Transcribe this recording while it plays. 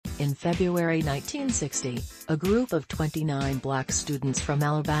In February 1960, a group of 29 black students from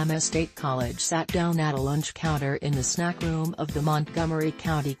Alabama State College sat down at a lunch counter in the snack room of the Montgomery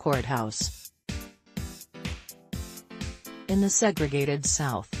County Courthouse. In the segregated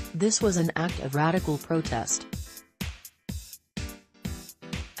South, this was an act of radical protest.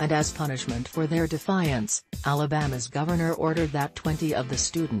 And as punishment for their defiance, Alabama's governor ordered that 20 of the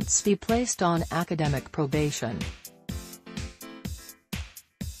students be placed on academic probation.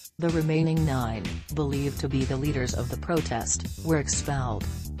 The remaining 9, believed to be the leaders of the protest, were expelled.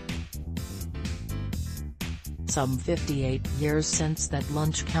 Some 58 years since that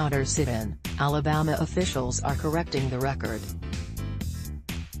lunch counter sit-in, Alabama officials are correcting the record.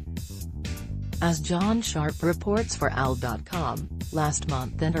 As John Sharp reports for AL.com, last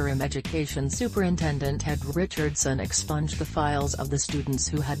month interim education superintendent Ed Richardson expunged the files of the students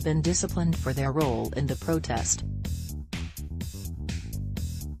who had been disciplined for their role in the protest.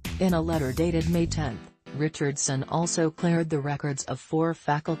 In a letter dated May 10, Richardson also cleared the records of 4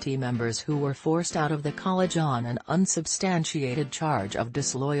 faculty members who were forced out of the college on an unsubstantiated charge of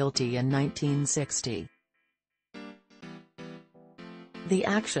disloyalty in 1960. The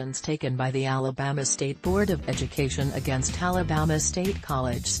actions taken by the Alabama State Board of Education against Alabama State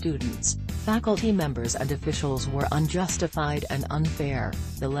College students, faculty members and officials were unjustified and unfair,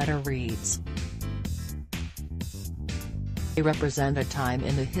 the letter reads. They represent a time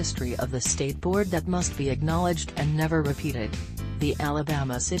in the history of the State Board that must be acknowledged and never repeated. The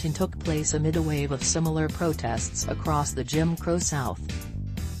Alabama sit-in took place amid a wave of similar protests across the Jim Crow South.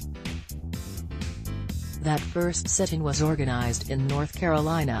 That first sit-in was organized in North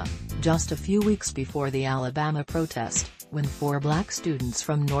Carolina, just a few weeks before the Alabama protest, when 4 black students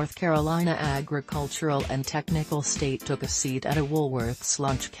from North Carolina Agricultural and Technical State took a seat at a Woolworth's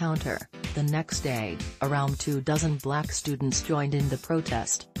lunch counter. The next day, around 24 black students joined in the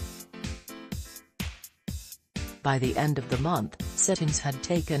protest. By the end of the month, sit-ins had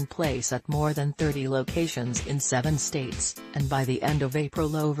taken place at more than 30 locations in 7 states, and by the end of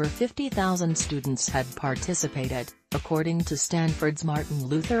April over 50,000 students had participated, according to Stanford's Martin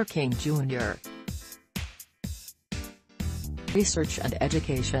Luther King Jr. Research and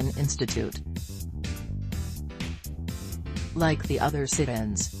Education Institute. Like the other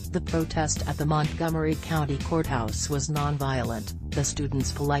sit-ins, the protest at the Montgomery County Courthouse was nonviolent. The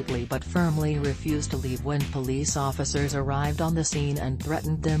students politely but firmly refused to leave when police officers arrived on the scene and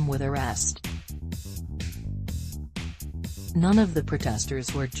threatened them with arrest. None of the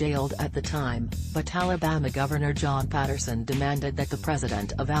protesters were jailed at the time, but Alabama Governor John Patterson demanded that the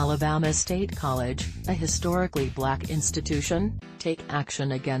president of Alabama State College, a historically black institution, take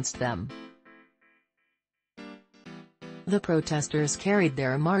action against them. The protesters carried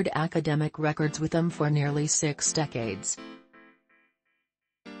their marred academic records with them for nearly 6 decades.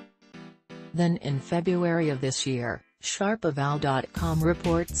 Then in February of this year, Sharp of AL.com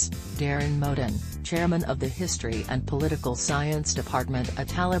reports, Darren Moten, chairman of the History and Political Science Department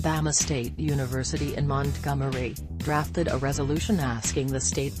at Alabama State University in Montgomery, drafted a resolution asking the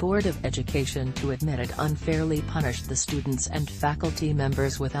State Board of Education to admit it unfairly punished the students and faculty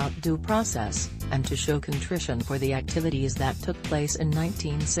members without due process, and to show contrition for the activities that took place in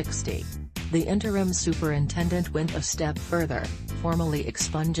 1960. The interim superintendent went a step further, formally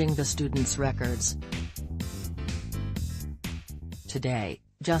expunging the students' records. Today,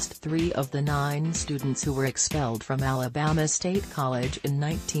 just 3 of the 9 students who were expelled from Alabama State College in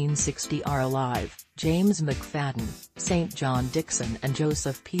 1960 are alive: James McFadden, St. John Dixon and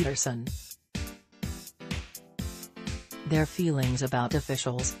Joseph Peterson. Their feelings about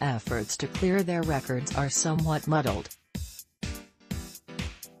officials' efforts to clear their records are somewhat muddled.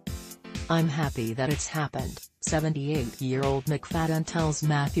 "I'm happy that it's happened," 78-year-old McFadden tells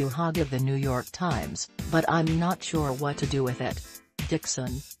Matthew Hogg of the New York Times, "but I'm not sure what to do with it."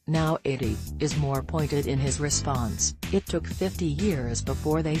 Dixon, now 80, is more pointed in his response. "It took 50 years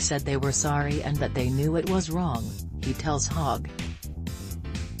before they said they were sorry and that they knew it was wrong," he tells Hogg.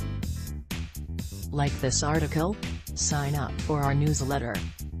 Like this article? Sign up for our newsletter.